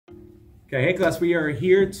Okay, hey class, we are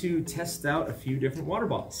here to test out a few different water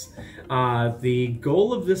bottles. The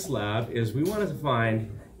goal of this lab is we wanted to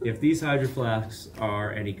find if these Hydroflasks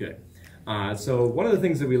are any good. So one of the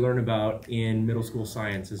things that we learn about in middle school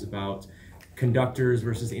science is about conductors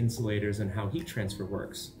versus insulators and how heat transfer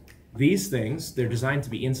works. These things, they're designed to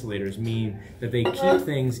be insulators, mean that they keep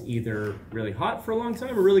things either really hot for a long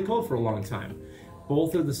time or really cold for a long time.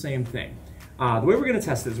 Both are the same thing. The way we're going to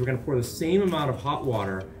test it is we're going to pour the same amount of hot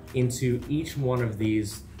water into each one of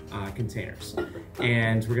these containers.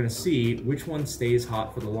 And we're going to see which one stays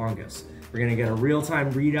hot for the longest. We're going to get a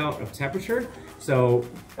real-time readout of temperature. So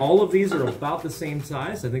all of these are about the same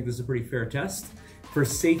size. I think this is a pretty fair test. For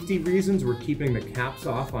safety reasons, we're keeping the caps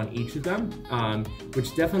off on each of them,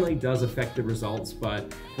 which definitely does affect the results,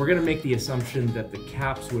 but we're gonna make the assumption that the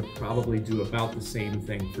caps would probably do about the same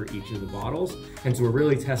thing for each of the bottles. And so we're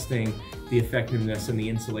really testing the effectiveness and the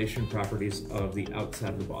insulation properties of the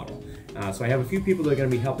outside of the bottle. So I have a few people that are gonna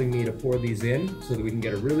be helping me to pour these in so that we can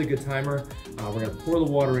get a really good timer. We're gonna pour the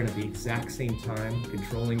water in at the exact same time,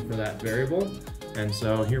 controlling for that variable. And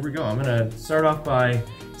so here we go. I'm gonna start off by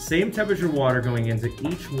same temperature water going into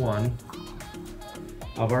each one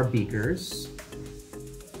of our beakers.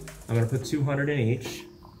 I'm gonna put 200 in each.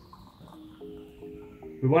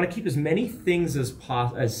 We wanna keep as many things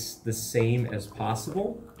as the same as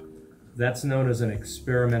possible. That's known as an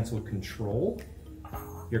experimental control.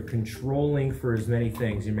 You're controlling for as many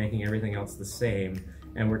things, you're making everything else the same,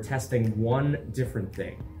 and we're testing one different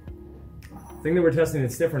thing. The thing that we're testing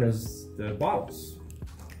that's different is the bottles,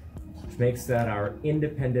 which makes that our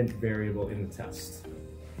independent variable in the test.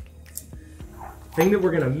 The thing that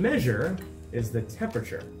we're going to measure is the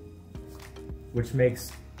temperature, which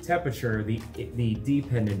makes temperature the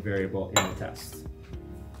dependent variable in the test.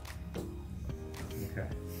 Okay,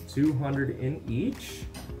 200 in each.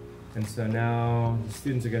 And so now the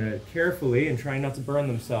students are going to carefully, and trying not to burn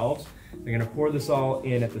themselves, they're going to pour this all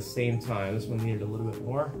in at the same time. This one needed a little bit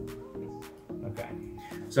more. Okay,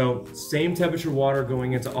 so same temperature water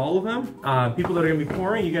going into all of them. People that are gonna be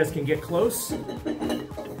pouring, you guys can get close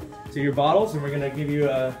to your bottles, and we're gonna give you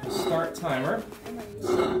a start timer.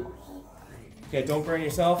 Okay, don't burn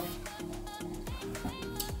yourself.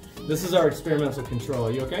 This is our experimental control.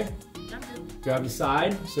 Are you okay? Grab the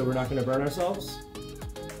side so we're not gonna burn ourselves.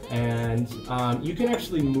 And you can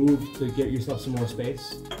actually move to get yourself some more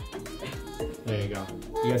space. There you go.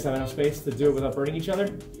 You guys have enough space to do it without burning each other?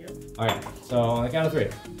 All right, so on the count of 3.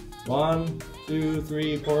 1, 2,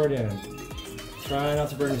 3, pour it in. Try not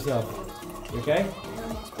to burn yourself. You okay?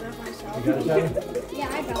 You got it, Johnny? Yeah,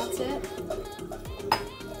 I got it.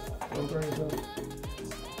 Don't burn yourself.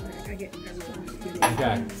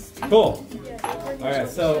 Okay, cool. All right,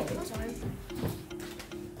 so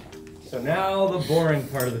now the boring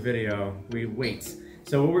part of the video, we wait.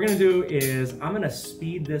 So what we're gonna do is I'm gonna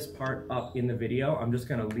speed this part up in the video. I'm just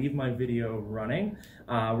gonna leave my video running.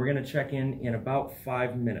 We're gonna check in about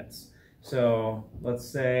 5 minutes. So let's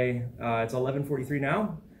say it's 11:43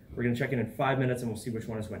 now. We're gonna check in 5 minutes and we'll see which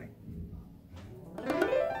one is winning.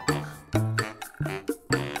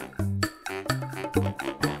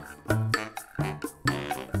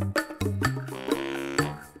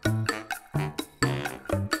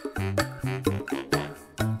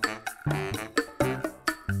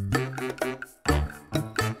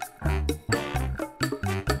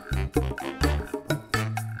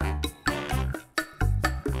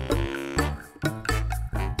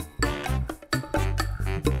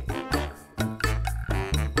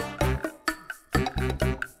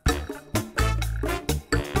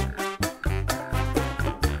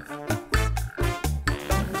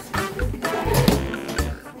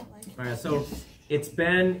 So it's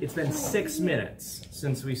been 6 minutes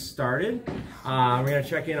since we started. We're gonna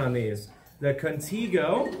check in on these. The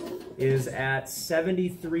Contigo is at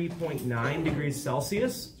 73.9 degrees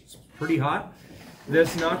Celsius. It's pretty hot.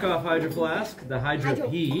 This knockoff Hydroflask, the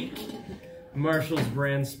Hydrapeak, Marshall's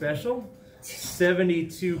brand special,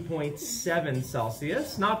 72.7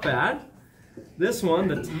 Celsius. Not bad. This one,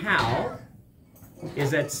 the Towel,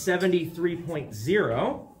 is at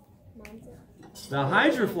 73.0. The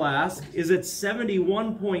Hydroflask is at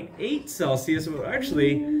 71.8 Celsius.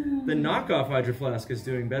 Actually, the knockoff Hydroflask is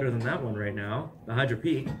doing better than that one right now, the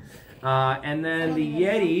Hydrapeak. And then the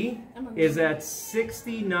Yeti is at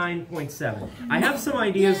 69.7. I have some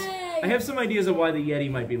ideas of why the Yeti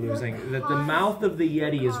might be losing. That the mouth of the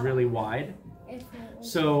Yeti is really wide.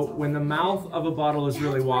 So when the mouth of a bottle is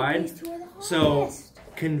really wide, so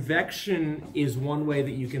convection is one way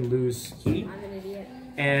that you can lose heat.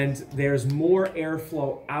 And there's more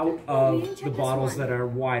airflow out of the bottles that are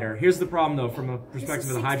wider. Here's the problem though, from a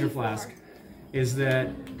perspective of the Hydroflask. is that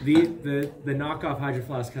the knockoff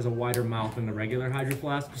Hydroflask has a wider mouth than the regular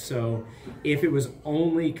Hydroflask. So if it was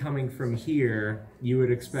only coming from here, you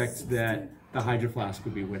would expect that the Hydroflask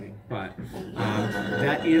would be winning. But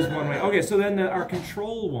that is one way. Okay, so then our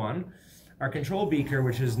control one, our control beaker,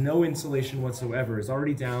 which has no insulation whatsoever, is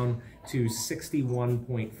already down to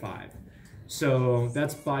 61.5. So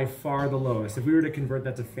that's by far the lowest. If we were to convert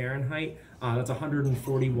that to Fahrenheit, that's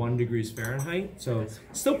 141 degrees Fahrenheit. So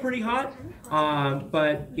still pretty hot,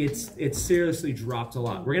 but it's seriously dropped a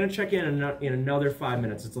lot. We're gonna check in another 5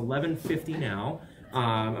 minutes. It's 11:50 now.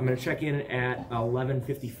 I'm gonna check in at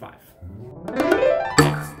 11:55.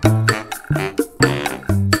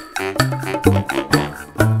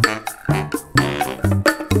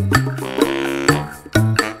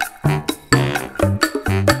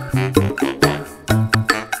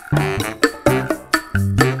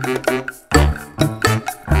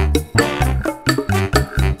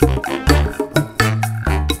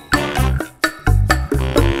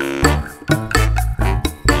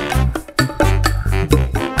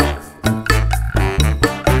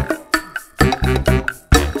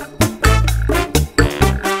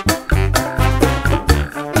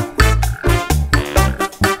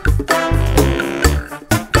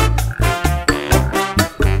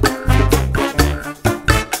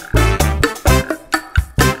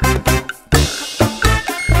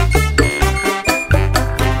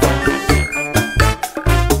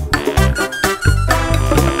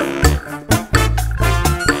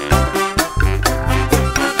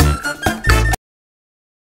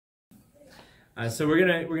 So we're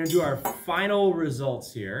gonna do our final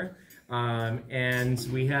results here, and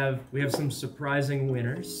we have some surprising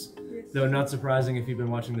winners, though not surprising if you've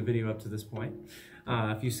been watching the video up to this point.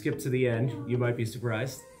 If you skip to the end, you might be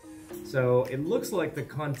surprised. So it looks like the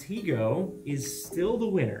Contigo is still the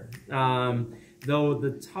winner, though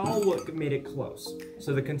the towel made it close.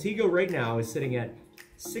 So the Contigo right now is sitting at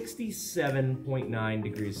 67.9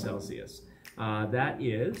 degrees Celsius. That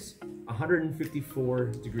is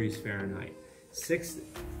 154 degrees Fahrenheit.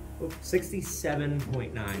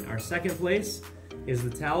 67.9. Our second place is the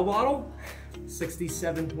towel bottle,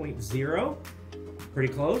 67.0.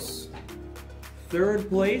 Pretty close. Third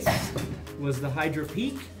place was the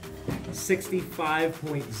Hydrapeak,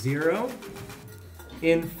 65.0.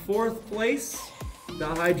 In fourth place, the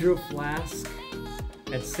Hydroflask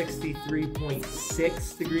at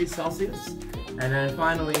 63.6 degrees Celsius. And then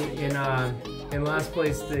finally, in last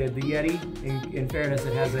place, the Yeti. In fairness,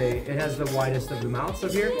 it has the widest of the mouths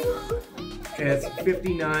up here. It's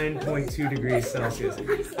 59.2 degrees Celsius.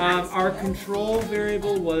 Our control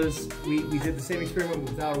variable was, we did the same experiment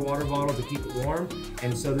without a water bottle to keep it warm.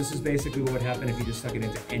 And so this is basically what would happen if you just stuck it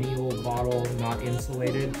into any old bottle, not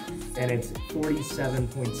insulated. And it's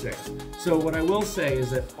 47.6. So what I will say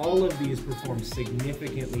is that all of these perform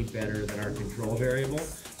significantly better than our control variable.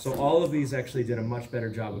 So all of these actually did a much better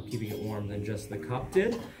job of keeping it warm than just the cup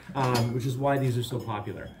did, which is why these are so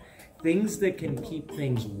popular. Things that can keep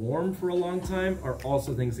things warm for a long time are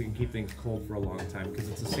also things that can keep things cold for a long time, because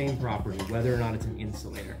it's the same property, whether or not it's an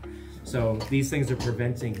insulator. So these things are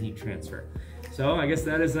preventing heat transfer. So I guess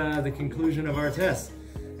that is the conclusion of our test.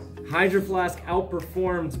 Hydroflask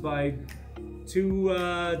outperformed by two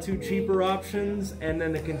cheaper options, and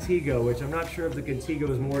then the Contigo, which I'm not sure if the Contigo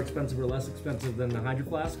is more expensive or less expensive than the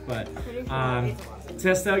Hydroflask, but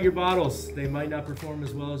test out your bottles. They might not perform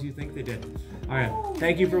as well as you think they did. All right,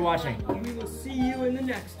 thank you for watching. We will see you in the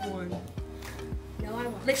next one. No, I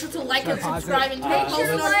won't. Make sure to like and subscribe and make sure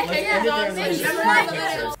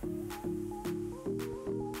to